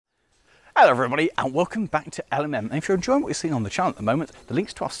Hello everybody and welcome back to LMM. And if you're enjoying what you're seeing on the channel at the moment, the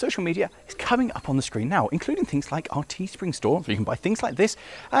links to our social media is coming up on the screen now, including things like our Teespring store, where you can buy things like this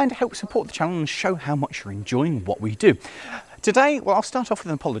and help support the channel and show how much you're enjoying what we do. Today, well, I'll start off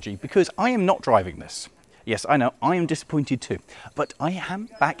with an apology because I am not driving this. Yes, I know, I am disappointed too, but I am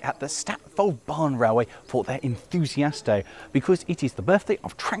back at the Statfold Barn Railway for their Enthusiast Day because it is the birthday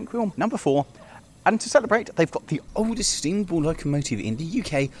of Trangkil number 4. And to celebrate, they've got the oldest steamable locomotive in the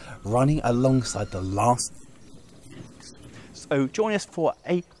UK running alongside the last. So join us for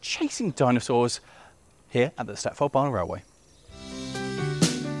a Chasing Dinosaurs here at the Statfold Barn Railway.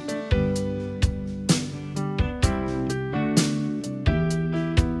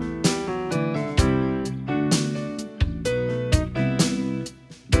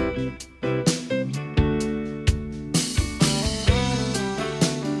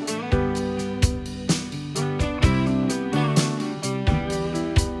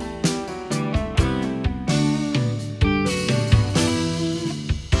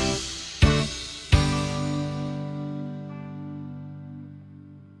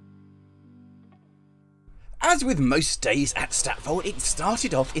 As with most days at Statfold, it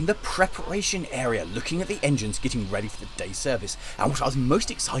started off in the preparation area, looking at the engines getting ready for the day's service. And what I was most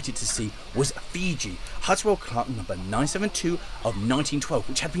excited to see was Fuji, Hunslet Clark number 972 of 1912,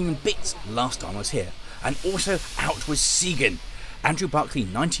 which had been in bits last time I was here. And also out was Cegin, Andrew Barclay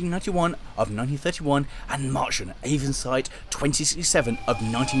 1991 of 1931, and Marchlyn Avonside 2067 of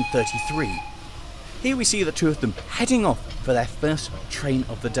 1933. Here we see the two of them heading off for their first train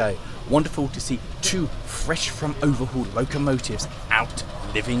of the day. Wonderful to see two fresh from overhaul locomotives out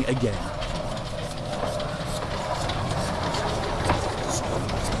living again.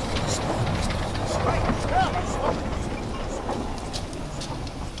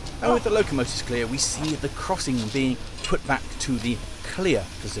 And with the locomotives clear, we see the crossing being put back to the clear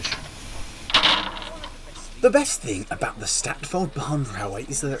position. The best thing about the Statfold Barn Railway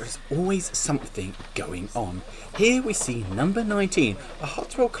is that there is always something going on. Here we see number 19, a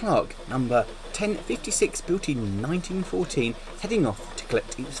Hunslet Clark number 1056 built in 1914, heading off to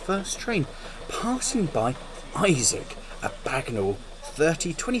collect its first train, passing by Isaac, a Bagnall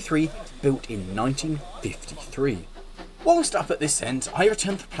 3023 built in 1953. Whilst up at this end, I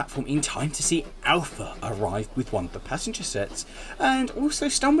returned to the platform in time to see Alpha arrive with one of the passenger sets, and also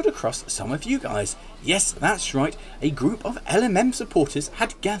stumbled across some of you guys. Yes, that's right, a group of LMM supporters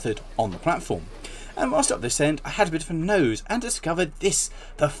had gathered on the platform. And whilst up this end, I had a bit of a nose and discovered this,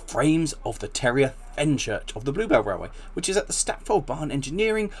 the frames of the Terrier Fenchurch of the Bluebell Railway, which is at the Statfold Barn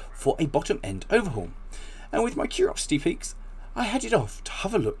Engineering for a bottom end overhaul. And with my curiosity peaks, I headed off to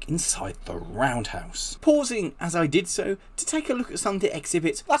have a look inside the roundhouse, pausing as I did so to take a look at some of the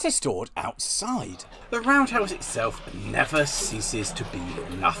exhibits that are stored outside. The roundhouse itself never ceases to be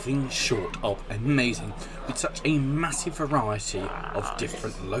nothing short of amazing, with such a massive variety of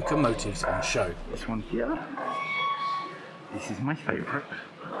different locomotives on show. This one here, this is my favourite,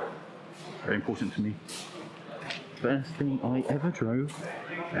 very important to me. First thing I ever drove,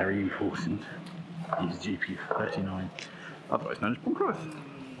 very important, is GP39. Otherwise known as Paul Cross.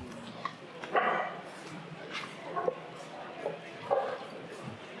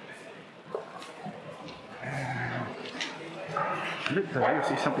 Look there, you'll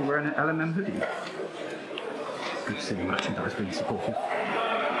see somebody wearing an LMM hoodie. Good to see the merchandise being supported.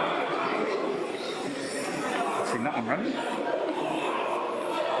 I've seen that one running.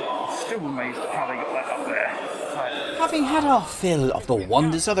 Still amazed at how they got that up there. Having had our fill of the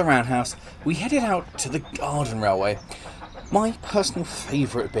wonders of the roundhouse, we headed out to the Garden Railway. My personal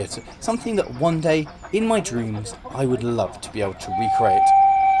favourite bit, something that one day, in my dreams, I would love to be able to recreate.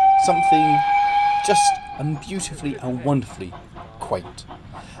 Something just beautifully and wonderfully quaint.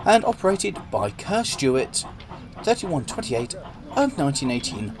 And operated by Kerr Stewart, 3128 of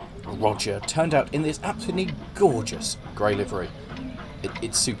 1918, Roger, turned out in this absolutely gorgeous grey livery.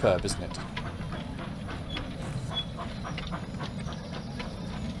 It's superb, isn't it?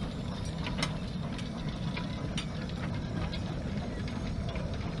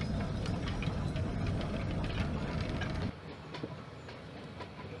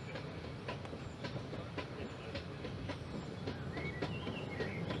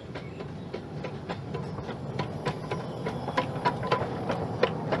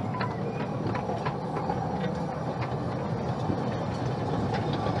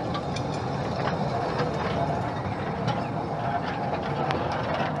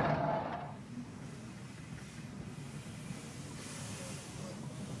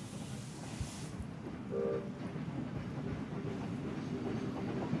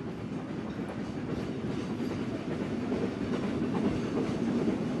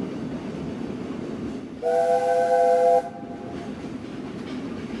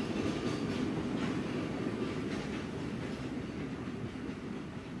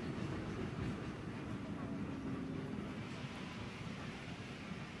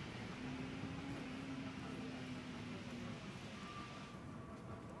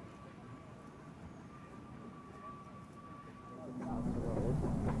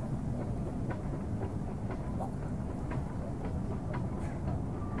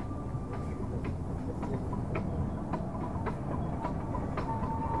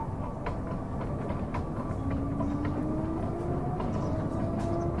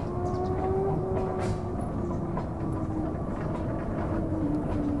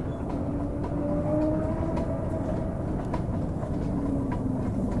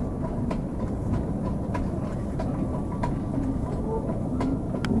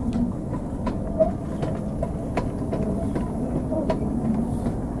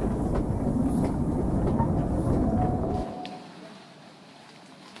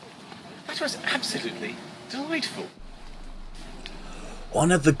 That was absolutely delightful.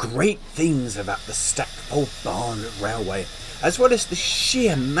 One of the great things about the Statfold Barn Railway, as well as the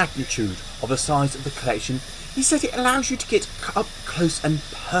sheer magnitude of the size of the collection, is that it allows you to get up close and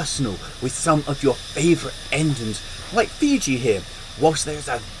personal with some of your favourite engines, like Fuji here, whilst there's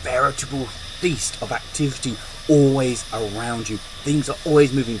a veritable feast of activity always around you. Things are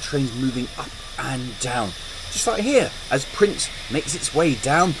always moving, trains moving up and down. Just like here, as Prince makes its way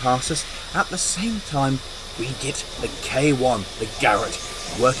down past us, at the same time we get the K1, the Garrett,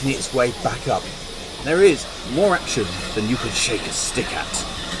 working its way back up. There is more action than you could shake a stick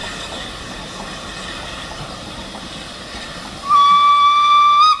at.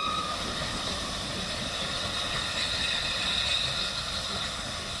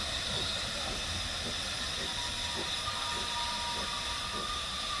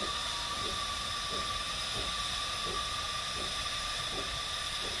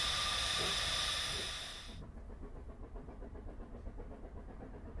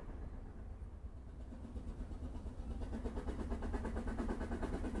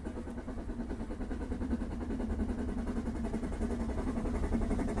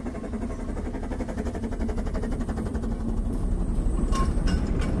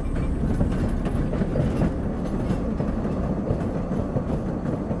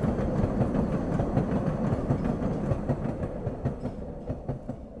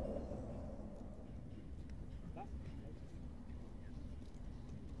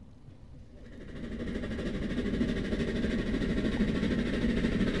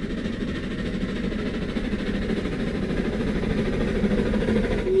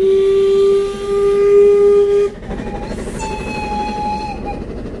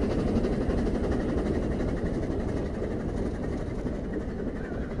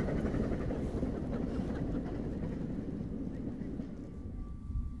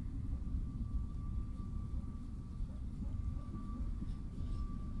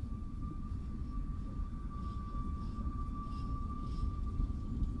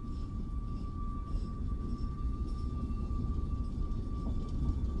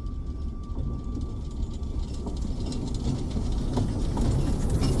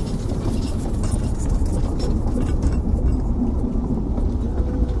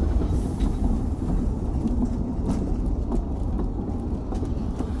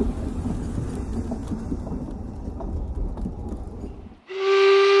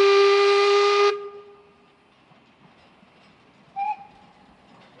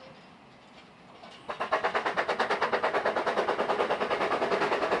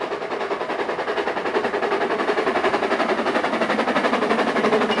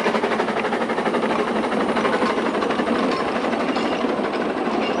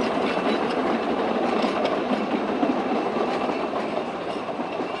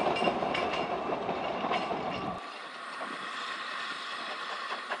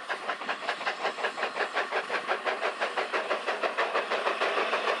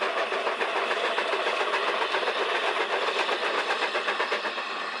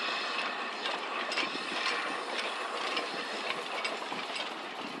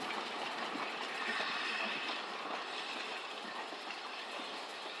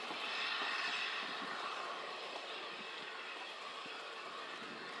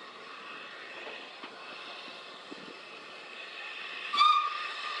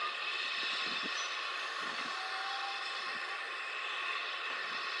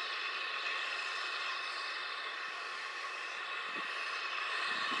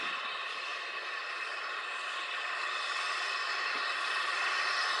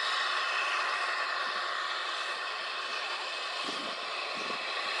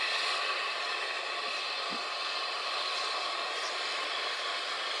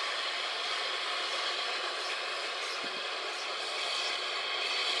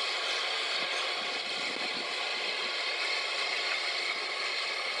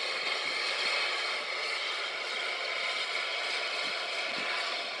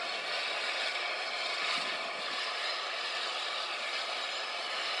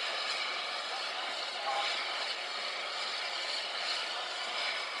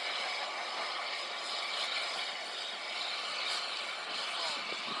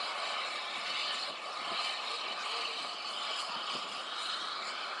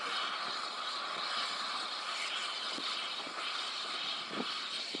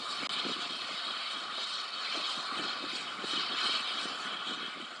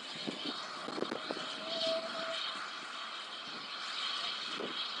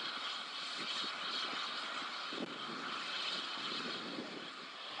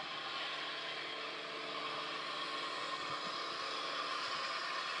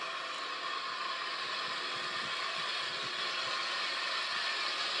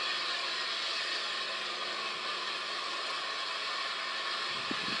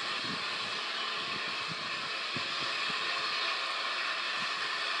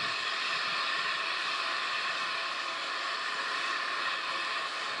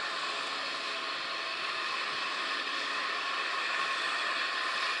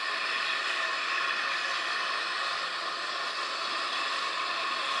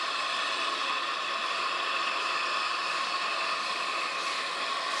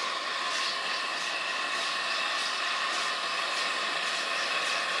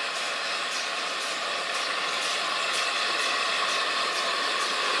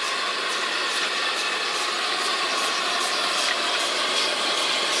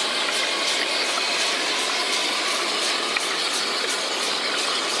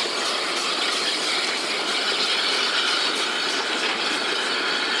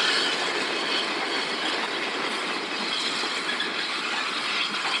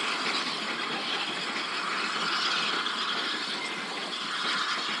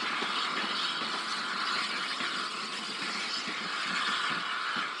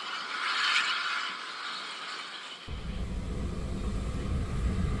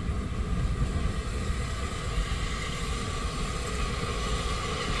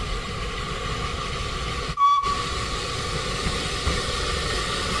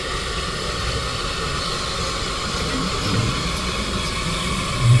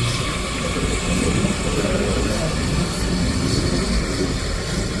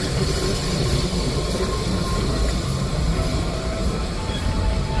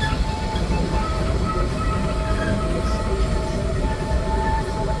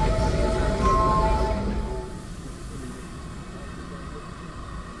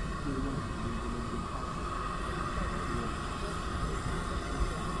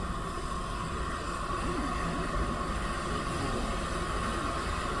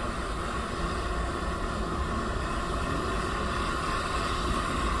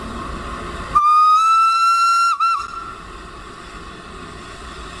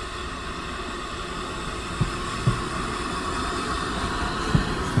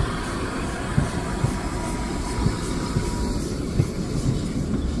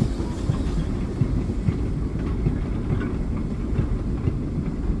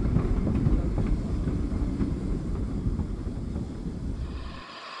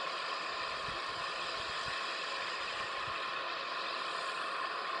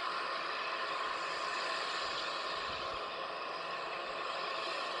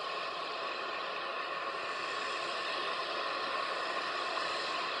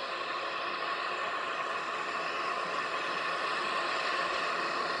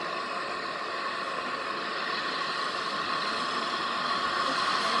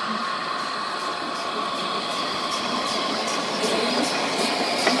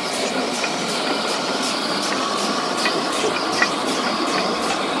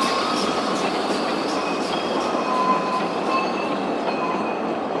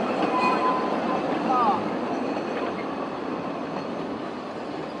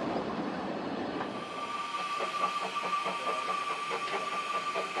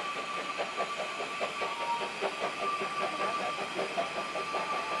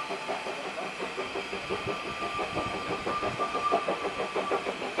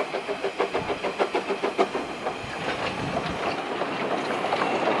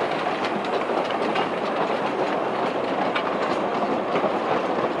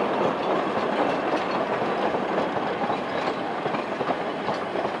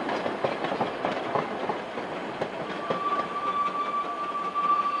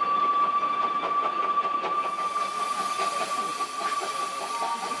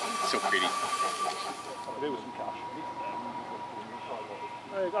 so pretty. I'll do with some cash.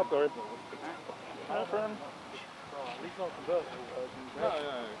 Hey, I've got it. No friend. These aren't convertible versions. No,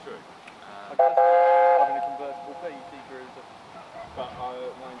 true. I guess having a convertible PET cruiser. But my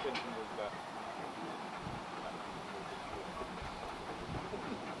intention was that.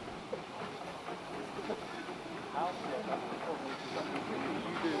 House, yeah, that's probably something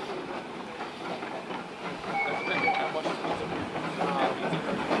you do. That depends on how much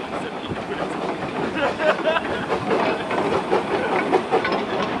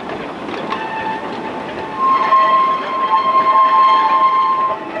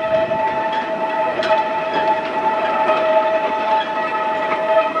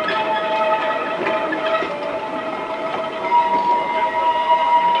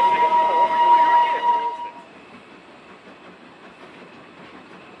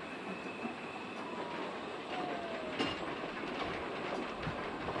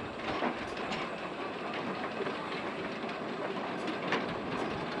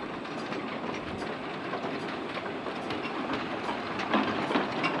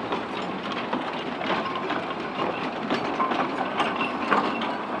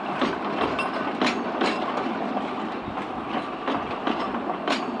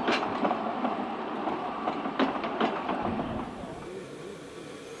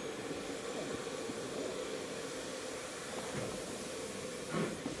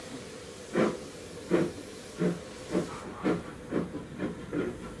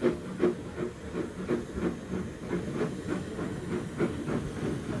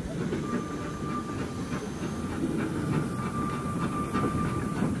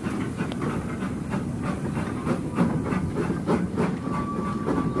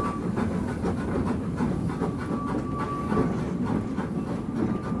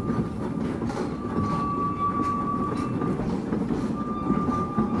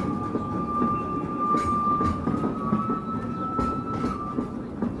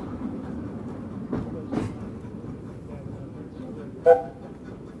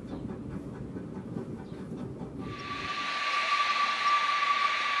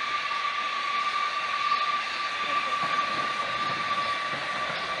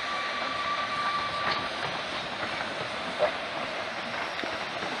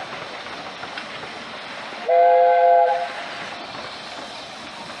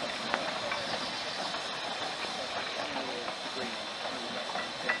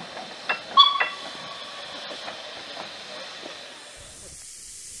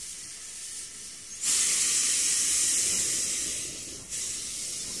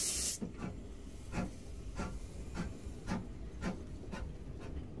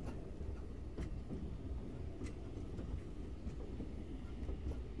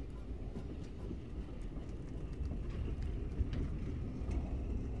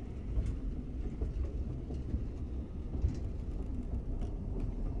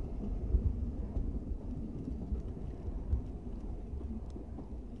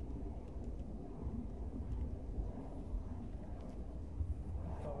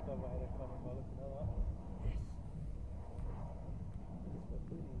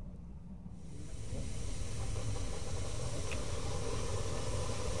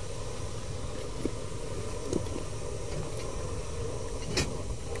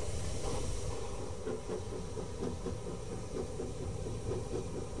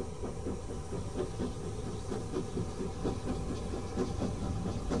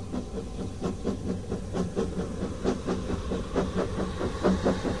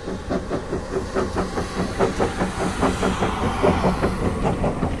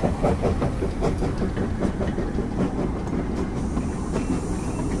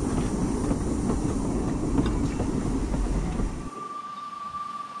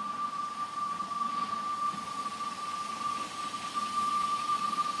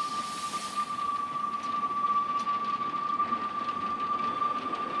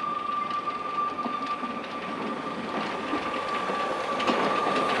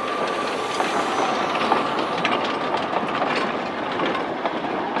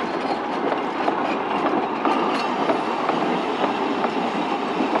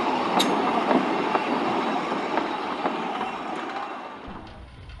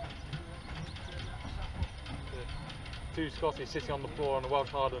Two Scotties sitting on the floor on the Welsh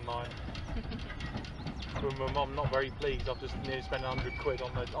Harden line. With my mum not very pleased. I've just nearly spent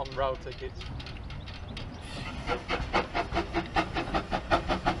 £100 on rail tickets.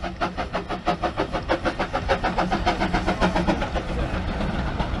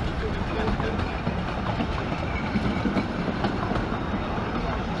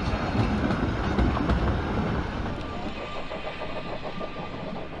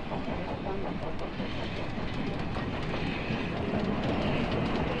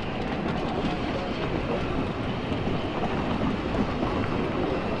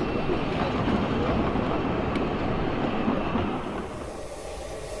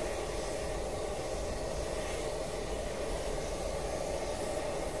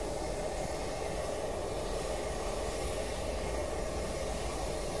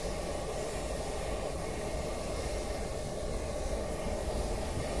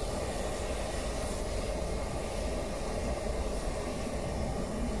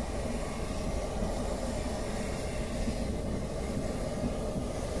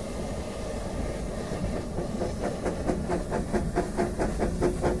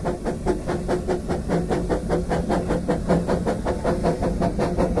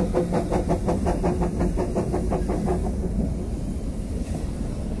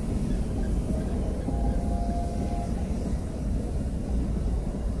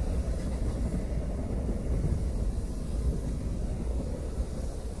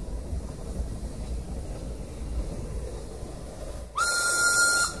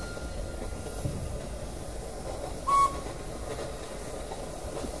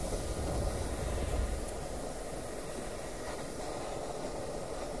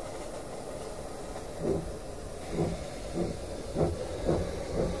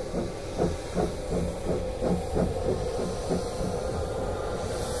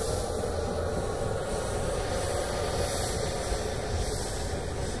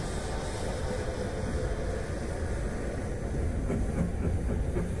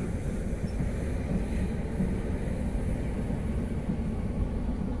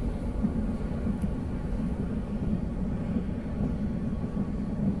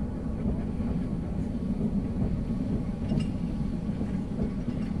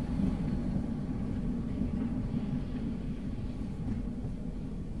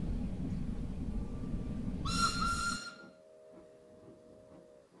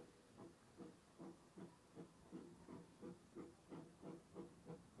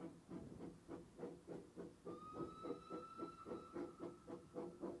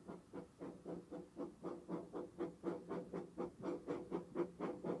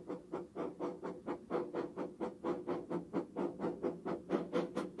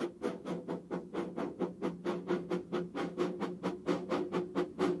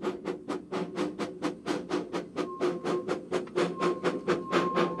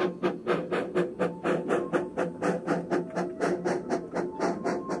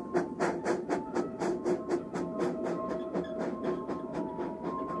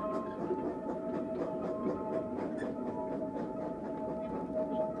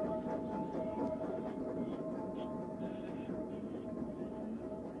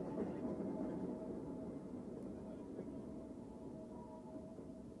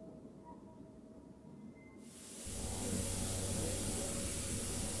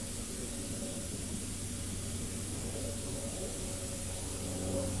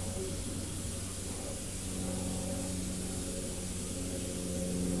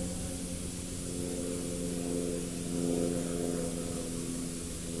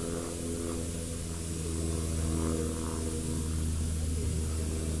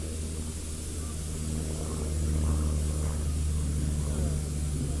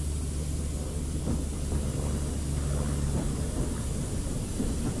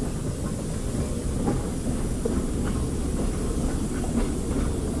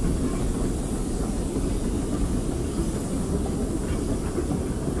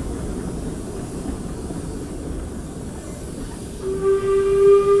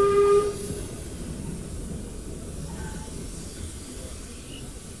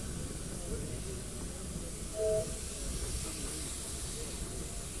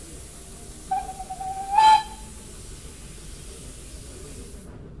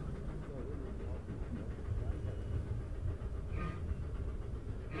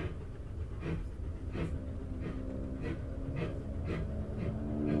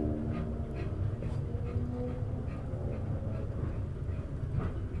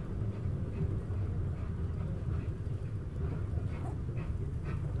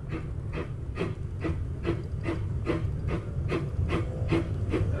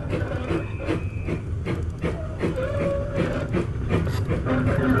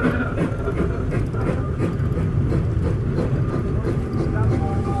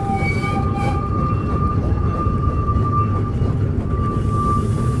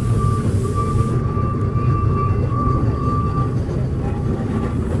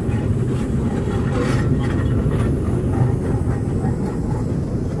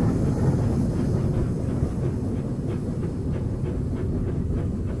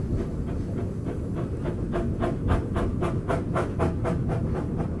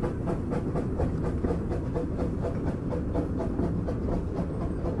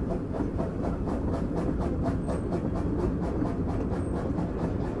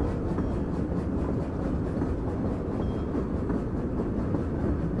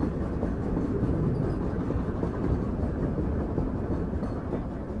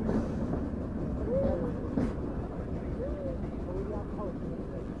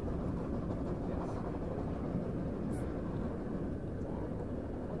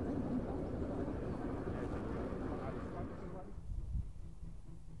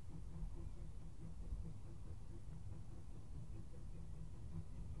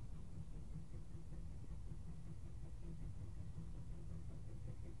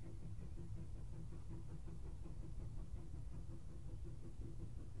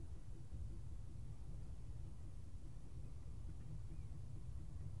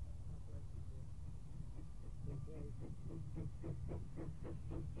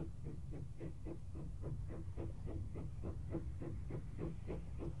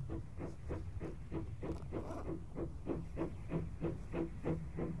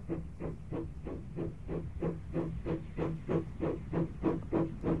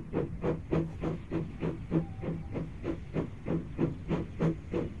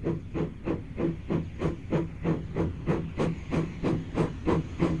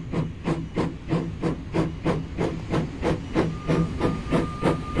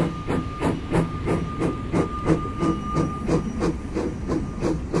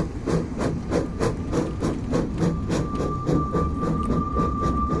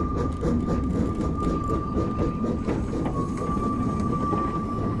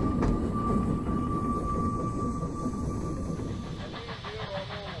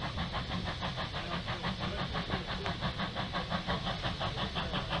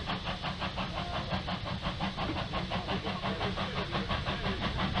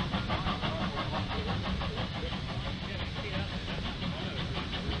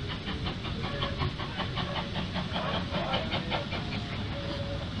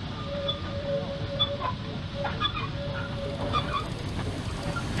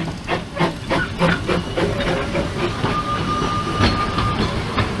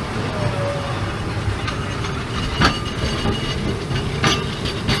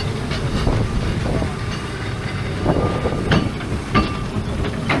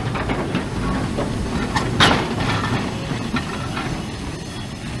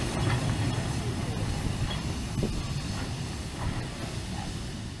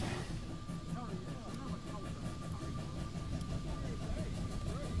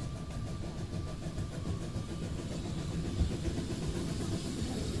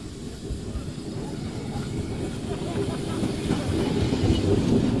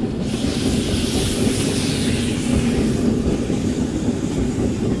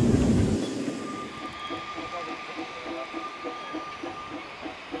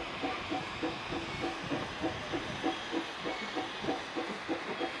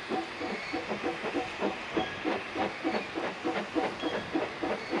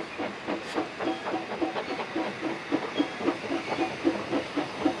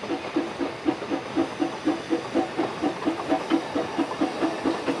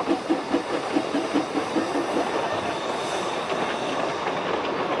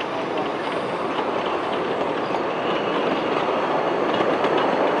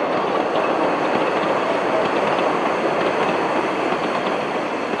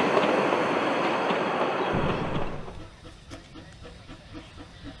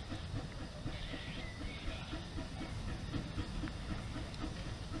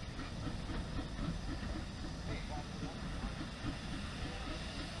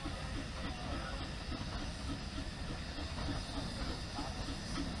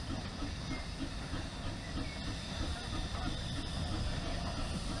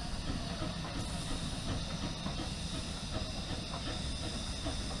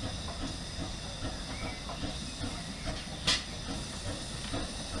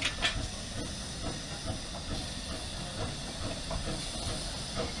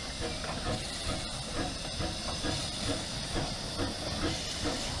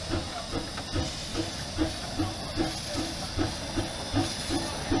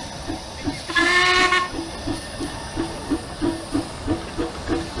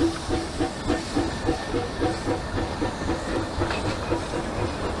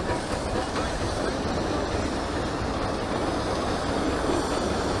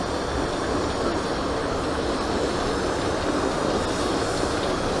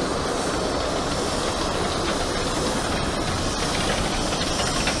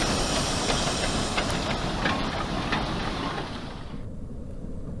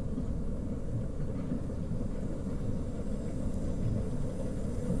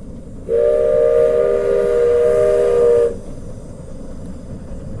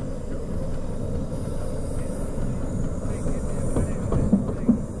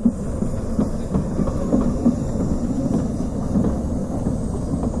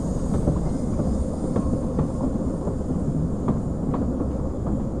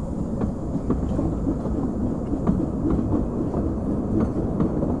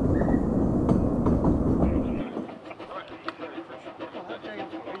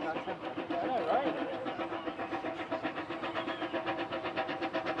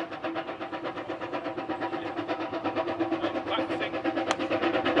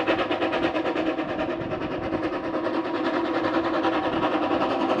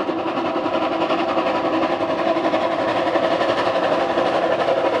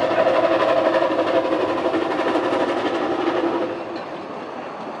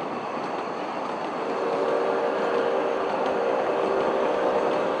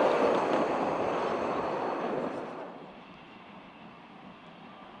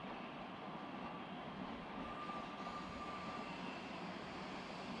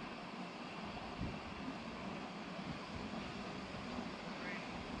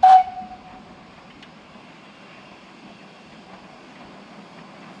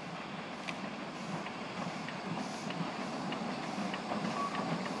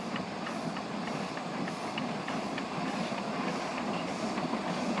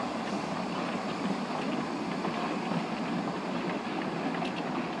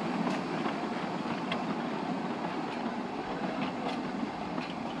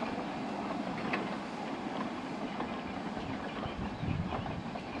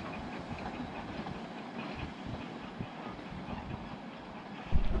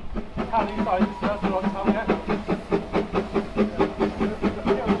 tally size, that's the right tally echo.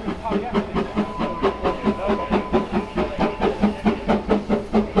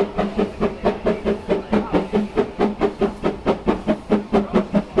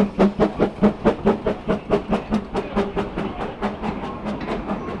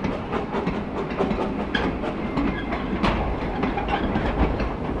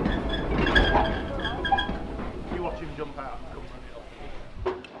 You watch him jump out and come running off.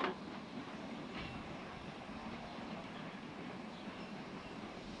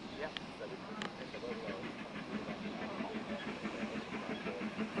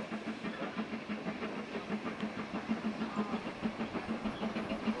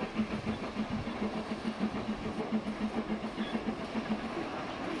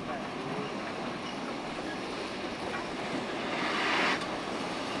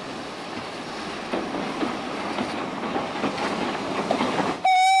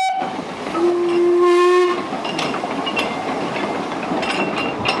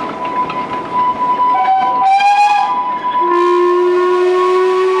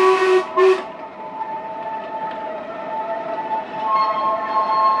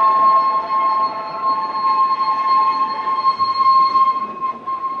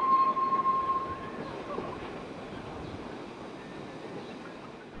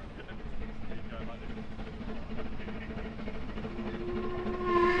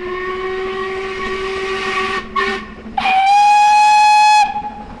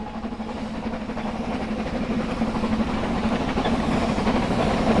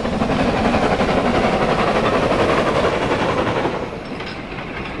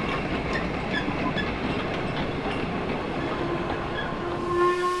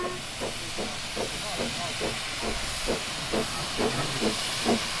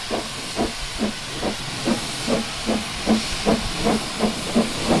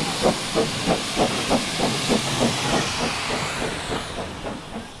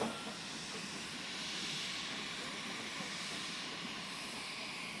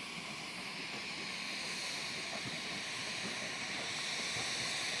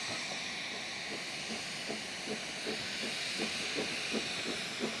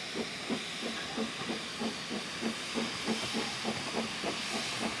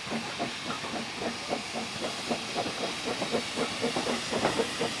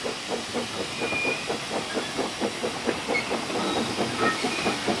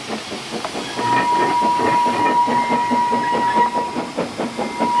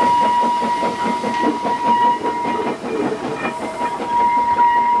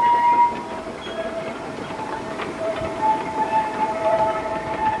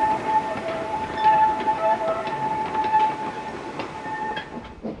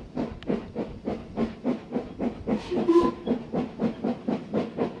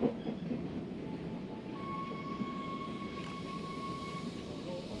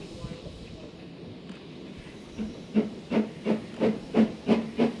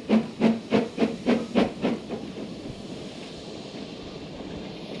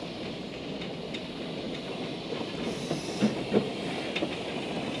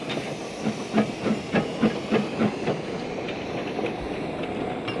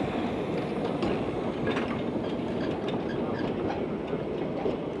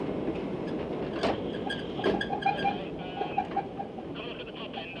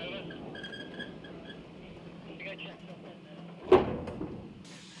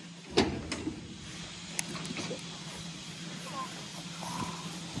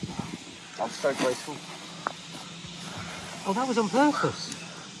 That's so graceful. Oh, that was on purpose.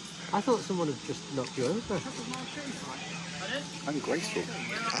 I thought someone had just knocked you over. I'm graceful.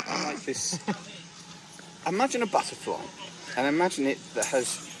 I like this. Imagine a butterfly, and imagine it that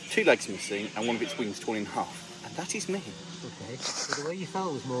has two legs missing and one of its wings torn in half. And that is me. Okay, so the way you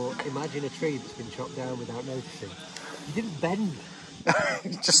felt was more, imagine a tree that's been chopped down without noticing. You didn't bend.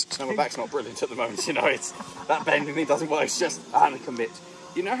 Just, no, my back's not brilliant at the moment, you know, it's that bending it doesn't work, it's just, I'm gonna commit.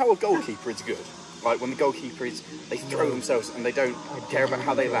 You know how a goalkeeper is good? Like when the goalkeeper is, they throw themselves and they don't care about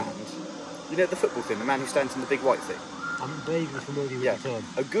how they land. You know the football thing, the man who stands in the big white thing? I'm vaguely familiar with the term.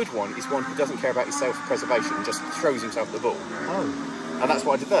 A good one is one who doesn't care about his self-preservation and just throws himself at the ball. Oh. And that's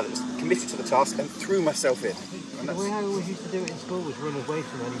what I did there, I was committed to the task and threw myself in. And The way I always used to do it in school was run away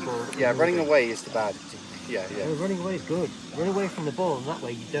from any ball. Yeah, running away is the bad. Yeah. No, running away is good. Run away from the ball and that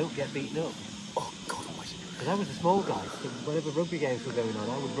way you don't get beaten up. Oh, God almighty. Because I was a small guy, so whenever rugby games were going on,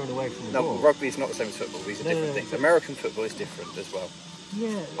 I would run away from the ball. No, rugby is not the same as football, these are different things. American football is different as well.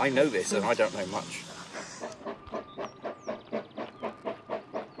 Yeah. I know this and I don't know much.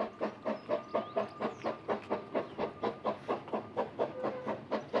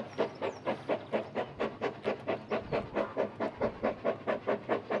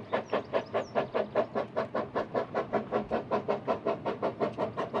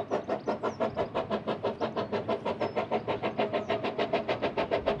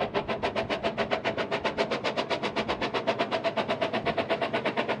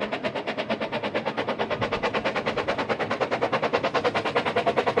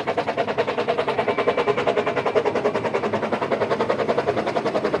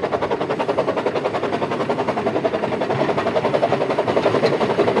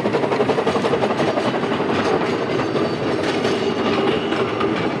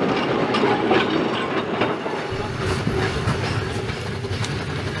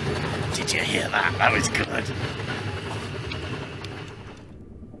 bad.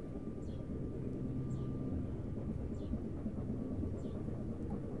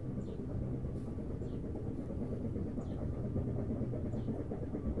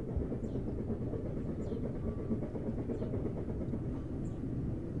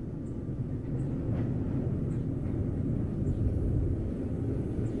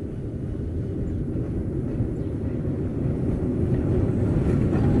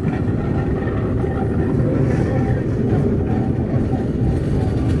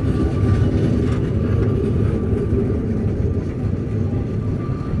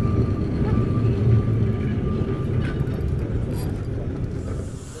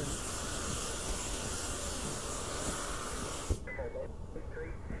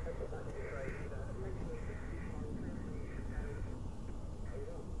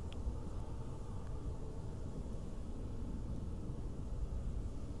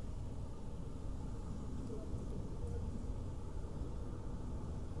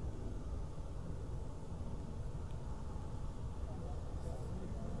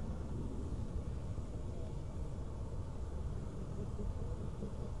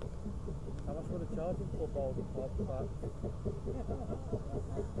 How much were they charging for balls and pop back?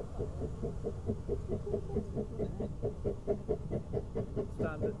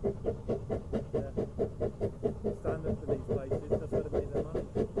 Standard. Yeah. Standard for these places, that's where they make their money.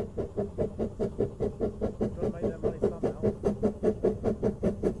 They've got to make their money somehow.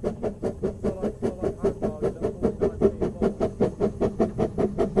 So like hand bargains at 49p a ball.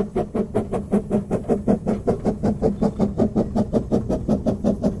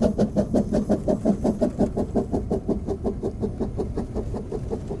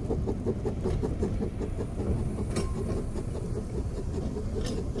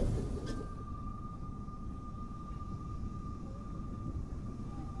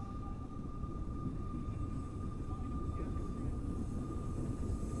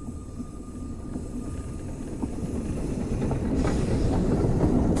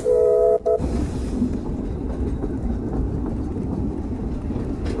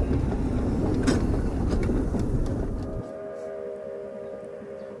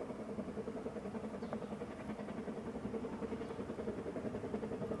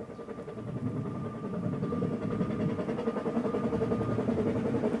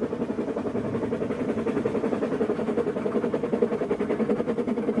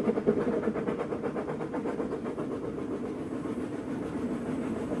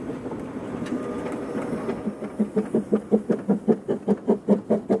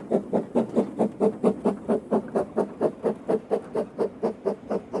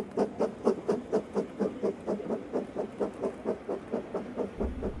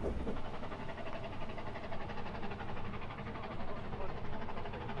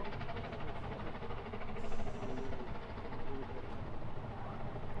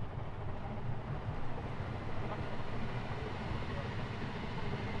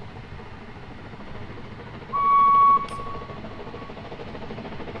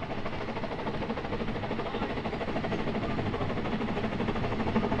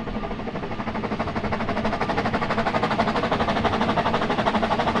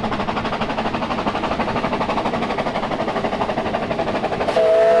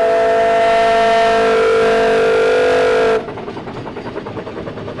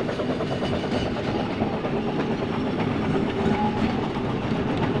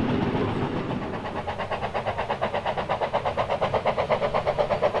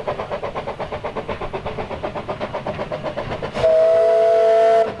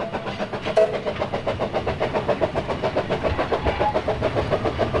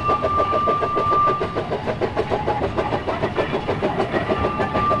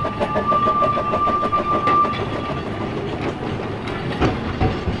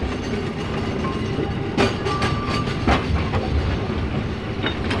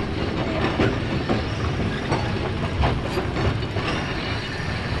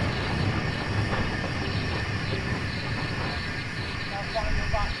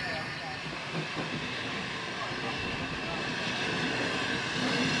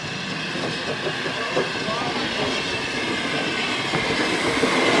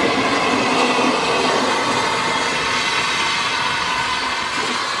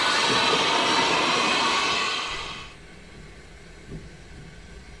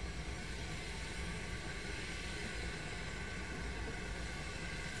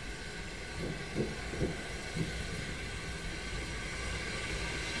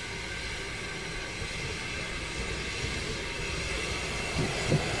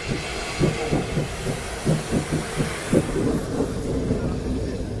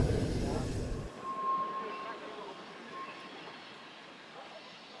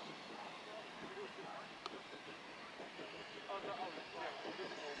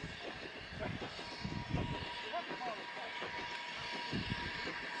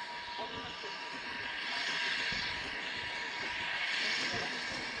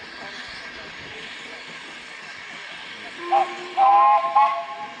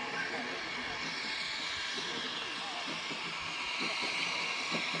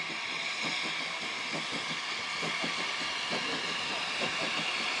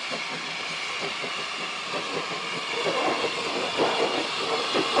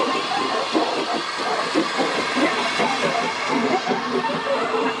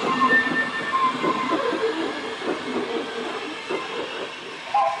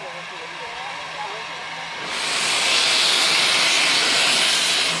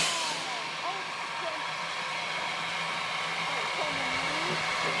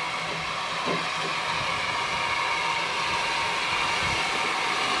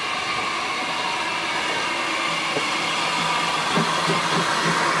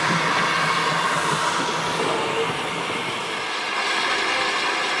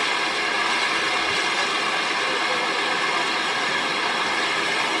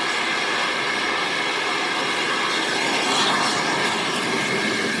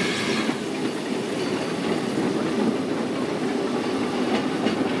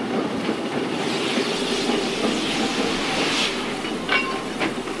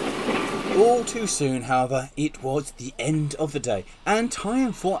 Too soon, however, it was the end of the day and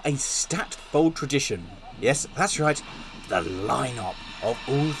time for a Statfold tradition. Yes, that's right, the line-up of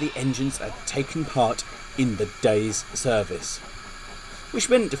all the engines that had taken part in the day's service. Which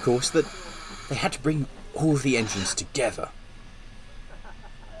meant, of course, that they had to bring all the engines together.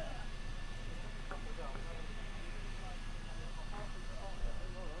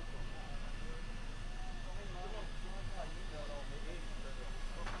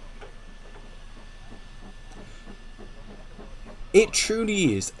 It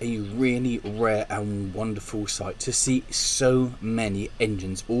truly is a really rare and wonderful sight to see so many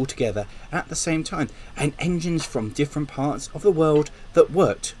engines all together at the same time, and engines from different parts of the world that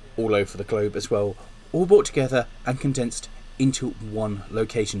worked all over the globe as well, all brought together and condensed into one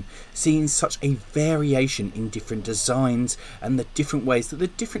location, seeing such a variation in different designs and the different ways that the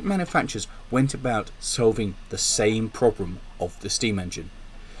different manufacturers went about solving the same problem of the steam engine.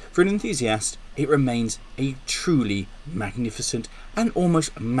 For an enthusiast, it remains a truly magnificent and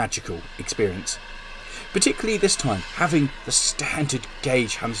almost magical experience. Particularly this time, having the standard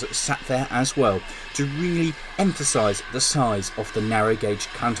gauge Hunslet sat there as well to really emphasise the size of the narrow gauge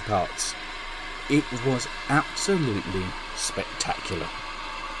counterparts. It was absolutely spectacular.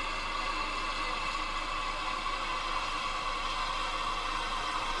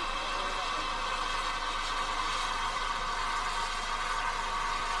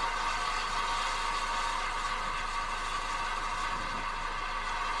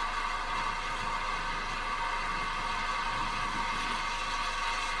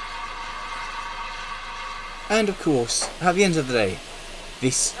 And of course, at the end of the day,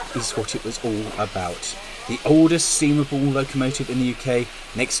 this is what it was all about. The oldest steamable locomotive in the UK,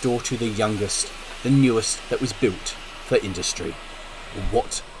 next door to the youngest, the newest that was built for industry.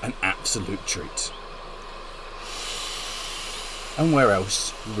 What an absolute treat. And where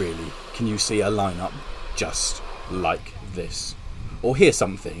else, really, can you see a lineup just like this? Or hear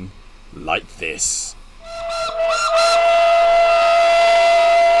something like this?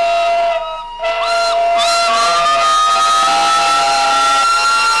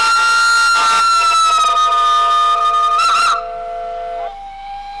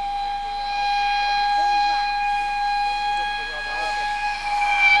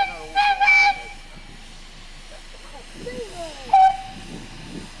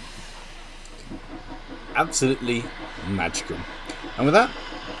 Absolutely magical. And with that,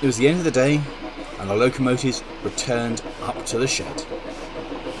 it was the end of the day and the locomotives returned up to the shed.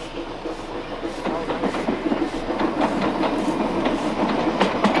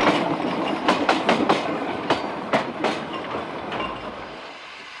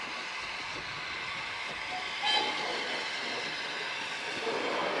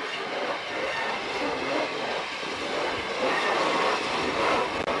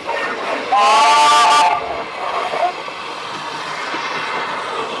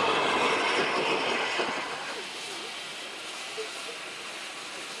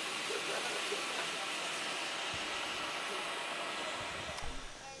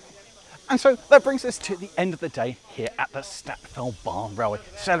 And so that brings us to the end of the day here at the Statfold Barn Railway,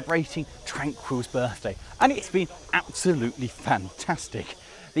 celebrating Trangkil's birthday. And it's been absolutely fantastic.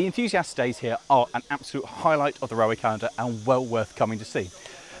 The enthusiast days here are an absolute highlight of the railway calendar and well worth coming to see.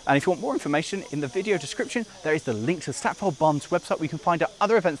 And if you want more information, in the video description, there is the link to the Statfold Barn's website where you can find out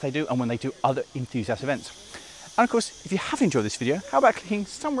other events they do and when they do other enthusiast events. And of course, if you have enjoyed this video, how about clicking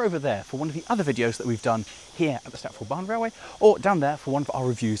somewhere over there for one of the other videos that we've done here at the Statfold Barn Railway, or down there for one of our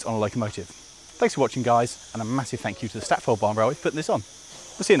reviews on a locomotive. Thanks for watching, guys, and a massive thank you to the Statfold Barn Railway for putting this on.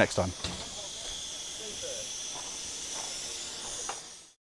 We'll see you next time.